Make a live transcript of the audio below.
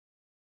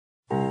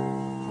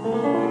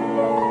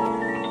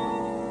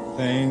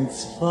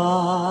Thanks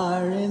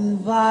for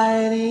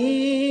inviting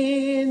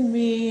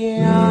me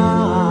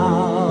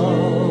out,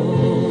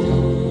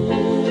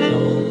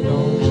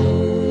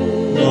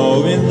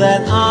 knowing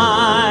that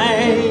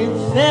I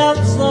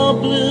felt so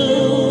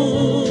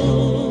blue.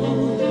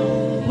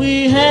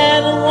 We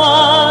had a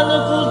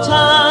wonderful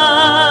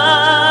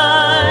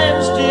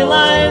time. Still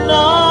I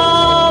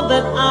know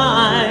that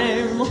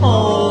I'm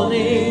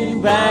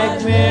holding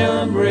back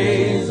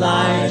memories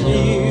I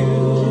knew.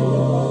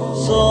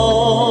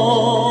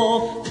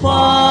 So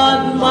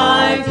pardon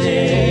my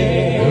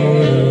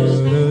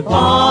tears,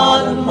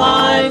 pardon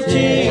my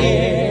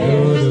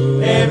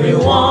tears.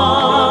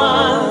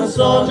 Everyone's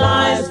so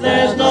nice,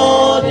 there's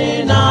no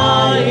denying.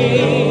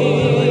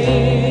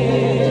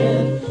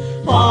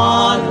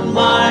 Pardon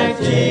my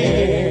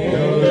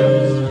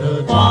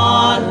tears,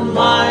 pardon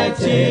my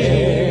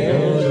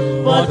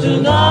tears. But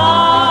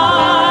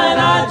tonight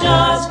I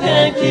just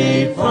can't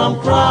keep from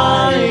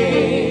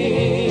crying.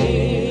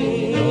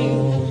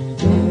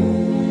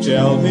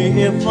 Tell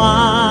me if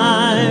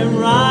I'm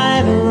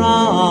right or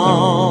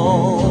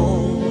wrong.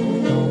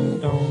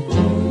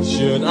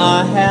 Should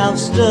I have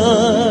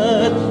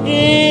stood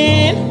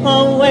in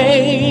her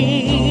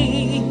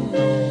way?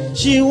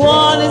 She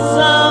wanted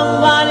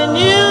somebody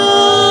new,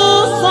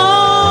 so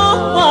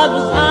what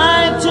was I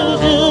to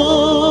do?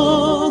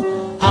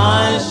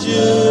 I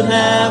should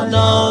have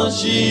known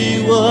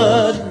she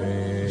would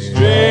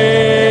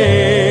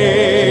stray.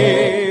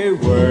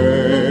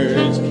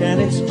 Words can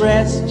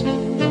express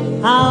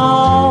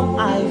how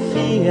I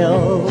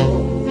feel.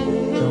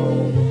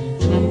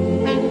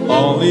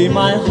 Only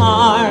my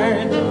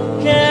heart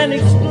can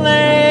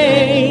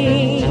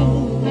explain.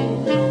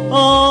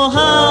 Oh,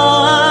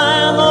 how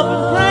I hope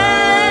and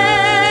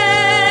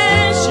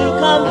pray she'll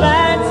come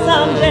back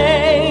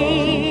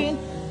someday.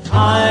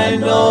 I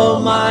know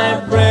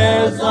my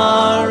prayers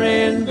are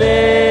in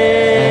vain.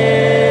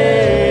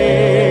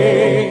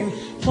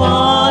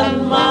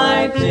 Pardon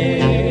my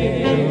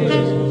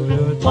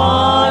tears,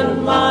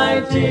 pardon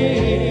my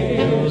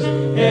tears.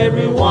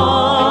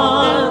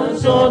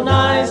 Everyone's so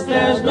nice,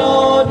 there's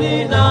no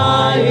denying.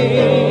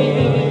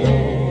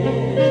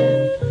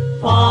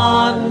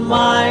 Pardon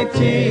my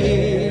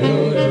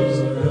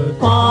tears,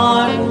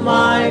 pardon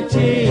my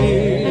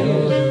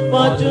tears.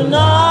 But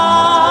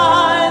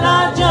tonight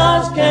I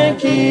just can't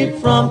keep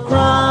from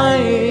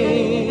crying.